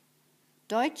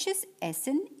Deutsches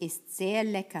Essen ist sehr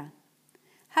lecker.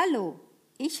 Hallo,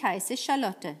 ich heiße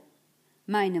Charlotte.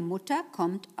 Meine Mutter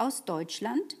kommt aus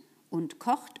Deutschland und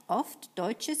kocht oft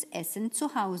deutsches Essen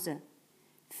zu Hause.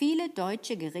 Viele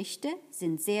deutsche Gerichte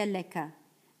sind sehr lecker,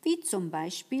 wie zum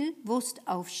Beispiel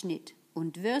Wurstaufschnitt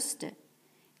und Würste.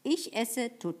 Ich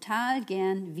esse total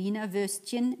gern Wiener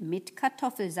Würstchen mit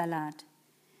Kartoffelsalat.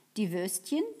 Die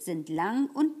Würstchen sind lang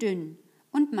und dünn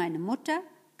und meine Mutter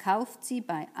kauft sie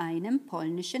bei einem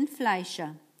polnischen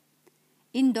Fleischer.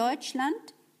 In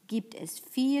Deutschland gibt es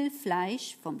viel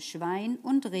Fleisch vom Schwein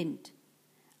und Rind.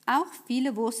 Auch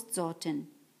viele Wurstsorten.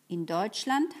 In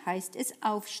Deutschland heißt es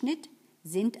Aufschnitt,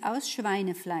 sind aus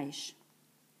Schweinefleisch.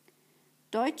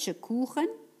 Deutsche Kuchen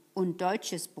und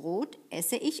deutsches Brot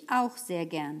esse ich auch sehr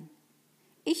gern.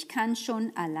 Ich kann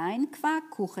schon allein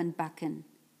Quarkkuchen backen.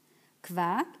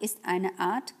 Quark ist eine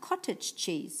Art Cottage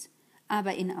Cheese,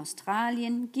 aber in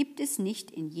Australien gibt es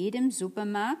nicht in jedem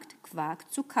Supermarkt Quark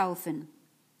zu kaufen.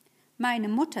 Meine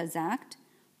Mutter sagt,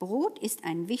 Brot ist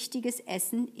ein wichtiges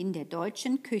Essen in der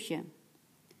deutschen Küche.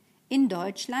 In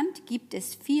Deutschland gibt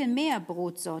es viel mehr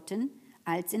Brotsorten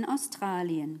als in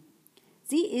Australien.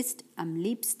 Sie isst am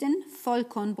liebsten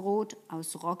Vollkornbrot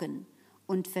aus Roggen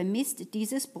und vermisst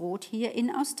dieses Brot hier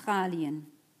in Australien.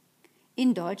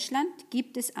 In Deutschland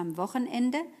gibt es am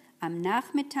Wochenende, am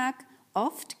Nachmittag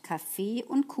oft Kaffee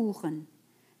und Kuchen.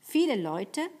 Viele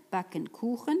Leute backen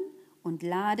Kuchen und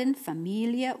laden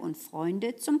Familie und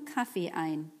Freunde zum Kaffee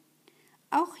ein.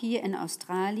 Auch hier in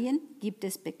Australien gibt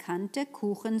es bekannte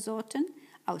Kuchensorten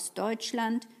aus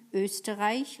Deutschland,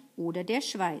 Österreich oder der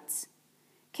Schweiz.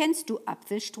 Kennst du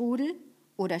Apfelstrudel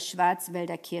oder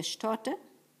Schwarzwälder Kirschtorte?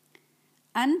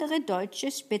 Andere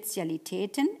deutsche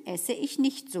Spezialitäten esse ich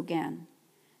nicht so gern.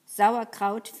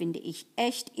 Sauerkraut finde ich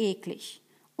echt eklig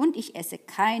und ich esse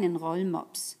keinen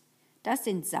Rollmops. Das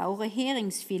sind saure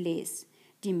Heringsfilets,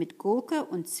 die mit Gurke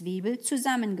und Zwiebel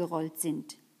zusammengerollt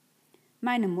sind.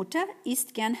 Meine Mutter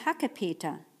isst gern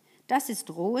Hackepeter. Das ist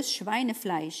rohes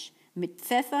Schweinefleisch mit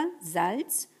Pfeffer,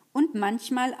 Salz und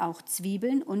manchmal auch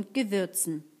Zwiebeln und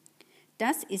Gewürzen.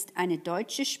 Das ist eine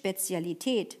deutsche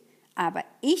Spezialität, aber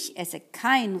ich esse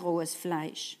kein rohes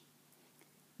Fleisch.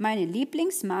 Meine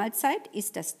Lieblingsmahlzeit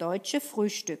ist das deutsche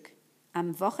Frühstück.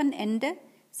 Am Wochenende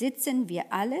sitzen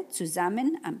wir alle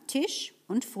zusammen am Tisch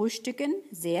und frühstücken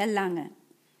sehr lange.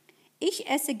 Ich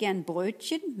esse gern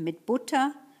Brötchen mit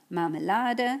Butter,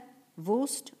 Marmelade,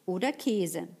 Wurst oder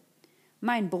Käse.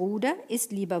 Mein Bruder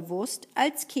isst lieber Wurst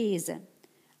als Käse,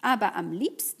 aber am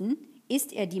liebsten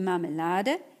isst er die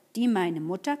Marmelade, die meine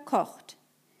Mutter kocht.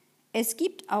 Es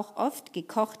gibt auch oft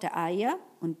gekochte Eier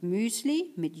und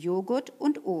Müsli mit Joghurt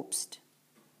und Obst.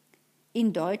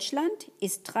 In Deutschland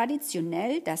ist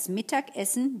traditionell das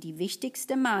Mittagessen die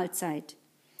wichtigste Mahlzeit.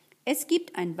 Es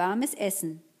gibt ein warmes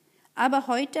Essen, aber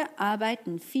heute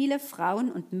arbeiten viele Frauen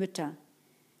und Mütter.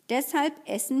 Deshalb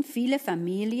essen viele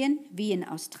Familien wie in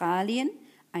Australien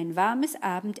ein warmes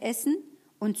Abendessen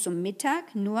und zum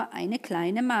Mittag nur eine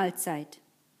kleine Mahlzeit.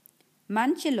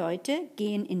 Manche Leute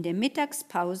gehen in der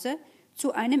Mittagspause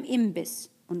zu einem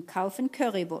Imbiss und kaufen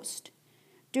Currywurst,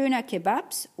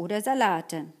 Döner-Kebabs oder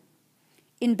Salate.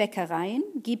 In Bäckereien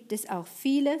gibt es auch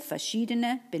viele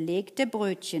verschiedene belegte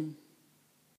Brötchen.